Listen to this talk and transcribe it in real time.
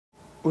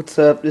What's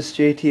up, this is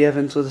JT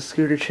Evans with a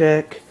scooter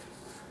check.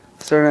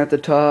 Starting at the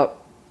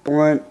top,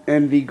 blunt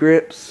NV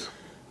grips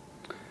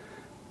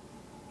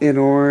in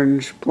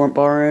orange, blunt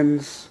bar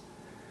ends.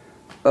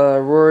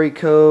 Rory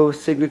Co.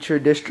 signature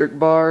district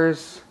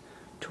bars,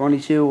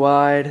 22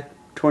 wide,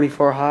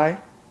 24 high.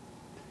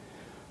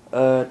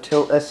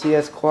 Tilt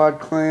SCS quad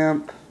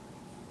clamp.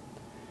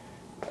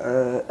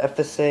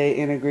 FSA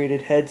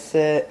integrated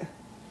headset.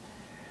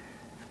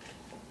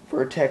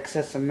 Vertex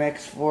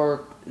SMX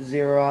fork,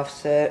 0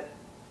 offset.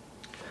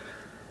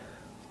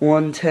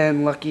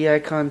 110 Lucky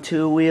Icon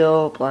 2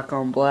 wheel, black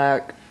on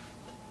black.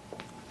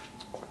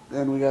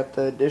 Then we got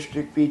the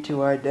District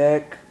V2i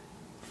deck,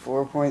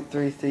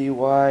 4.33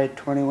 wide,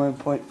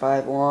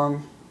 21.5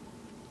 long.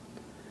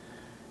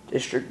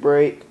 District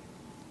brake,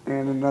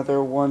 and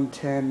another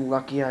 110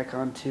 Lucky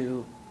Icon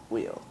 2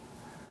 wheel.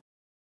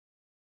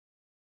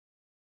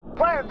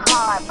 Work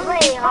hard,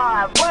 play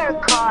hard,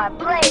 work hard,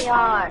 play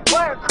hard,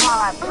 work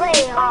hard,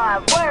 play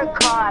hard,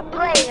 work hard,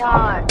 play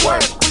hard.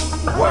 Work.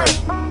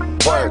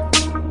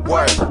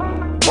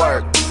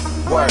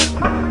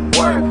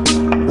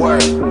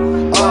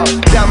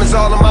 Diamonds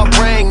all on my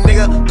brain,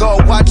 nigga.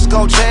 Gold watches,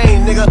 gold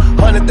chain, nigga.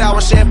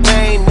 100,000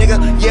 champagne, nigga.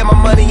 Yeah, my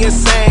money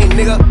insane,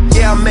 nigga.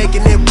 Yeah, I'm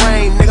making it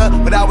rain,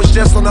 nigga. But I was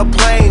just on a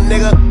plane,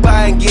 nigga.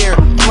 Buying gear,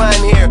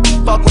 flying here.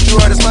 Fuck what you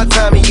heard, it's my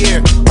time of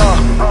year.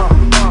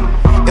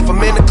 If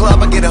I'm in the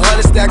club, I get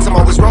 100 stacks. I'm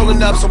always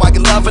rolling up, so I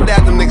get love for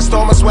that. Them niggas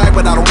stole my swag,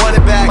 but I don't want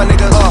it back. My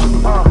nigga,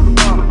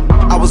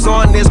 I was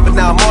on this, but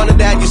now I'm on to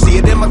that. You see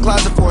it in my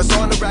closet, for it's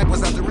on the rack.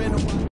 Was out there in the